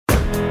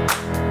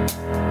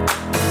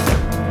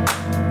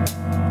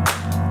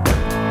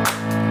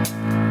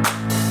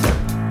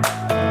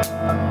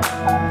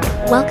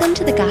Welcome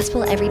to the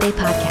Gospel Everyday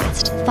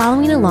Podcast,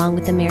 following along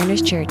with the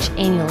Mariners Church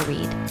annual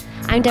read.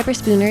 I'm Deborah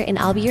Spooner, and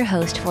I'll be your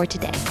host for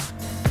today.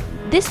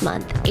 This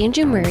month,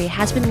 Andrew Murray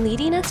has been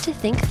leading us to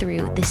think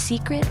through the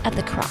secret of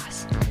the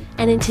cross.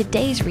 And in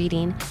today's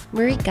reading,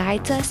 Murray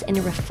guides us in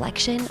a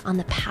reflection on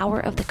the power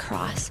of the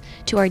cross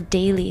to our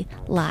daily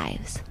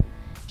lives.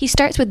 He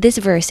starts with this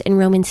verse in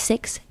Romans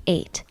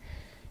 6:8.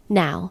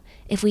 Now,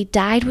 if we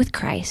died with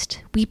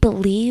Christ, we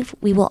believe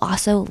we will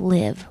also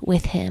live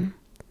with him.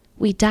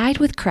 We died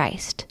with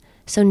Christ,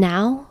 so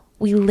now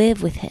we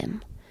live with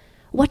him.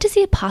 What does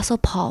the Apostle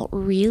Paul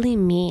really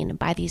mean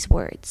by these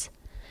words?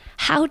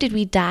 How did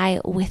we die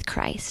with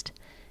Christ?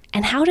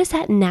 And how does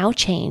that now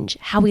change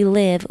how we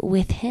live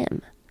with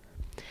him?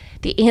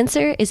 The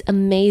answer is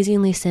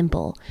amazingly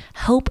simple,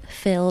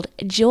 hope-filled,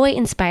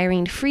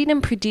 joy-inspiring,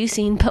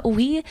 freedom-producing, but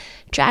we,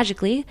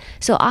 tragically,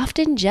 so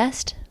often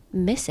just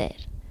miss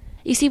it.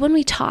 You see, when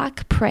we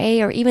talk,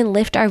 pray, or even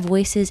lift our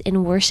voices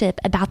in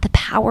worship about the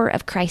power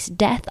of Christ's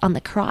death on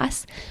the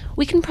cross,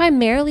 we can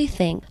primarily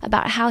think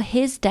about how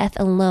his death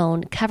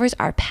alone covers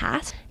our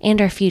past and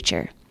our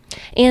future.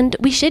 And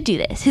we should do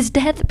this. His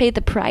death paid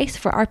the price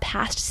for our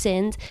past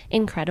sins,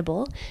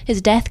 incredible. His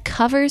death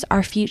covers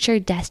our future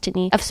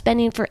destiny of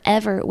spending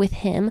forever with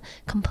him,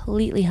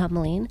 completely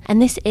humbling.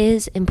 And this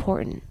is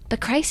important.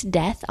 But Christ's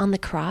death on the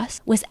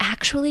cross was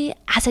actually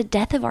as a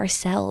death of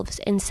ourselves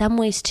in some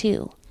ways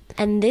too.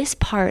 And this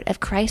part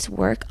of Christ's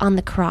work on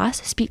the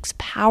cross speaks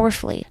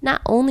powerfully,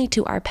 not only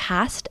to our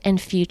past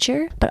and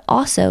future, but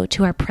also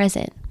to our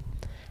present.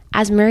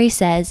 As Murray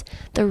says,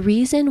 the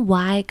reason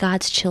why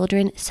God's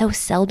children so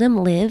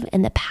seldom live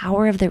in the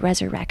power of the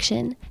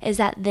resurrection is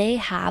that they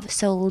have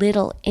so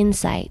little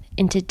insight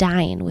into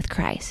dying with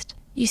Christ.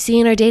 You see,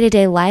 in our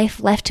day-to-day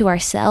life, left to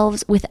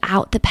ourselves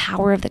without the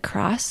power of the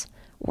cross,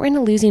 we're in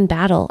a losing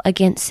battle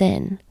against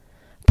sin.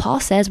 Paul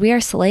says we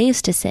are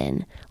slaves to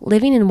sin,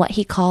 living in what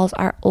he calls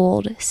our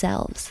old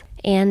selves.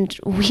 And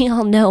we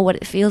all know what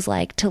it feels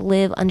like to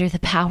live under the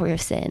power of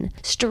sin,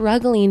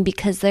 struggling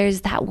because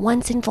there's that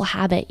one sinful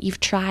habit you've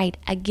tried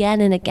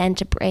again and again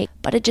to break,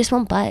 but it just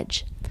won't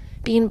budge.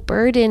 Being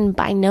burdened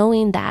by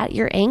knowing that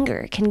your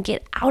anger can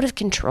get out of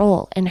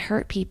control and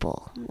hurt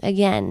people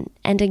again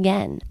and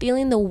again.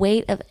 Feeling the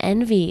weight of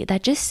envy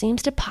that just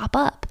seems to pop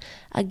up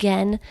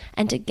again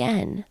and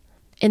again.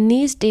 In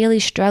these daily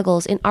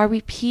struggles, in our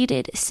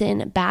repeated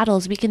sin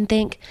battles, we can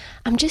think,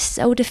 I'm just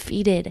so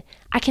defeated.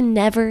 I can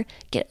never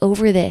get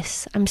over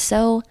this. I'm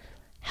so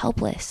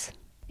helpless.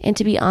 And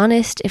to be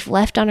honest, if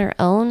left on our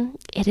own,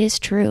 it is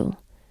true.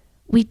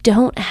 We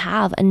don't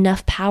have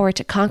enough power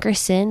to conquer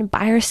sin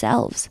by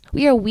ourselves.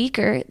 We are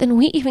weaker than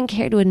we even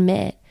care to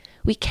admit.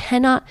 We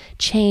cannot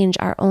change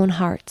our own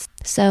hearts.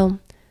 So,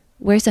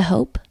 where's the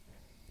hope?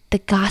 The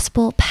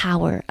gospel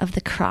power of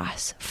the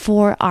cross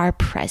for our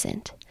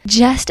present.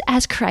 Just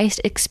as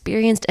Christ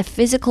experienced a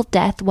physical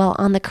death while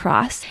on the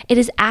cross, it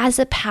is as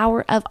the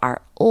power of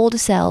our old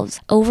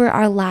selves over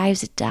our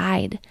lives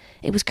died.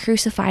 It was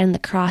crucified on the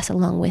cross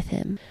along with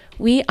him.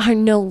 We are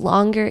no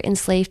longer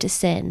enslaved to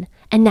sin.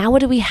 And now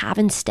what do we have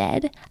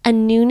instead? A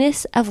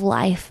newness of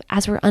life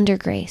as we're under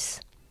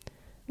grace.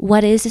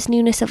 What is this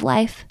newness of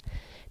life?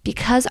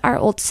 Because our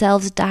old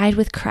selves died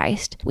with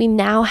Christ, we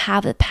now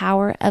have the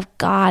power of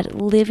God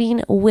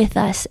living with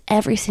us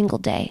every single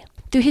day.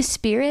 Through his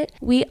Spirit,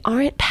 we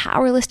aren't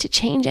powerless to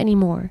change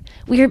anymore.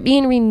 We are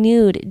being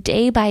renewed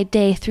day by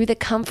day through the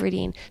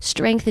comforting,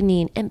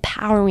 strengthening,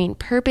 empowering,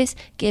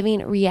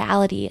 purpose-giving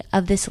reality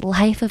of this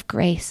life of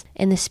grace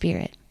in the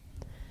Spirit.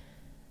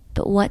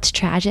 But what's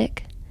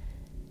tragic?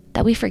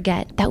 That we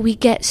forget, that we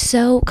get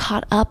so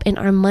caught up in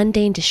our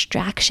mundane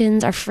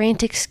distractions, our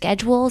frantic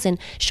schedules, and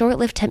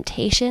short-lived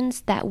temptations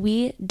that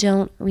we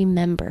don't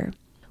remember.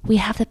 We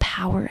have the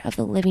power of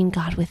the living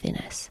God within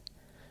us.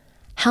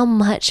 How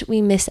much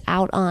we miss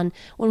out on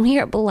when we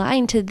are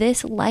blind to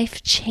this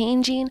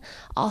life-changing,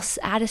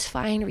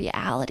 all-satisfying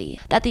reality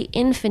that the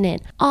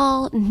infinite,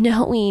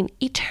 all-knowing,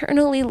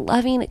 eternally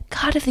loving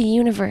God of the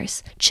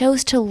universe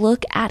chose to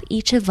look at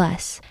each of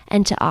us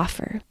and to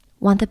offer.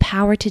 Want the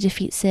power to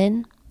defeat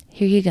sin?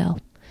 Here you go.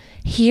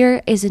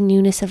 Here is a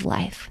newness of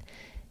life.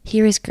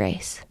 Here is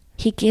grace.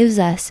 He gives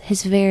us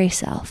his very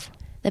self.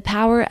 The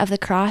power of the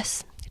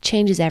cross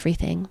changes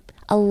everything.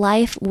 A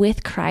life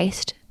with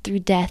Christ through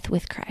death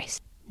with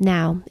Christ.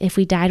 Now, if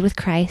we died with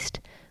Christ,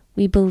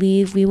 we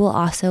believe we will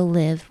also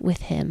live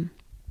with him.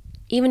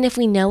 Even if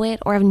we know it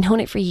or have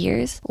known it for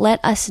years, let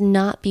us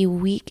not be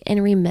weak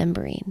in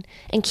remembering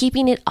and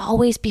keeping it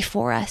always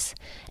before us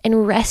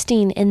and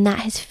resting in that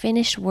his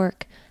finished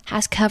work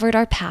has covered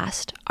our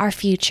past, our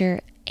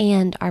future,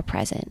 and our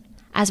present.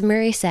 As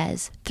Murray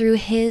says, through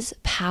his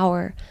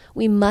power,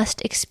 we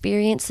must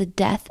experience the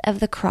death of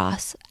the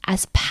cross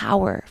as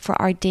power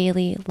for our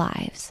daily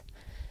lives.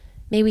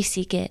 May we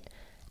seek it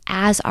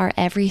as our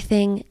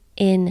everything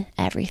in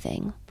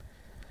everything.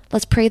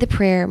 Let's pray the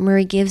prayer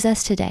Murray gives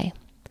us today.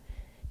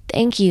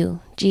 Thank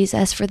you,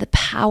 Jesus, for the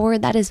power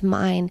that is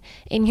mine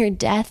in your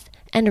death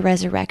and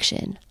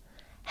resurrection.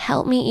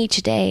 Help me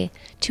each day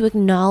to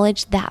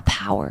acknowledge that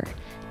power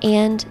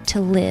and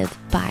to live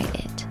by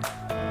it.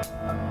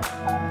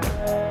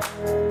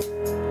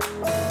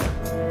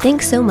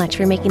 Thanks so much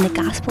for making the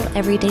Gospel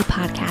Everyday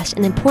podcast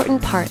an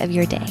important part of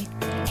your day.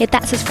 Hit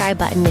that subscribe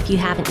button if you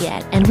haven't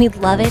yet, and we'd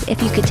love it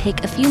if you could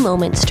take a few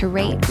moments to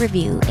rate,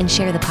 review, and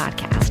share the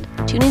podcast.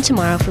 Tune in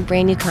tomorrow for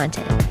brand new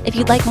content. If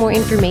you'd like more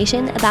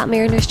information about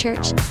Mariners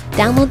Church,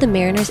 download the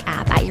Mariners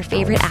app at your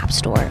favorite app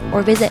store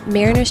or visit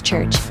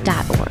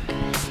marinerschurch.org.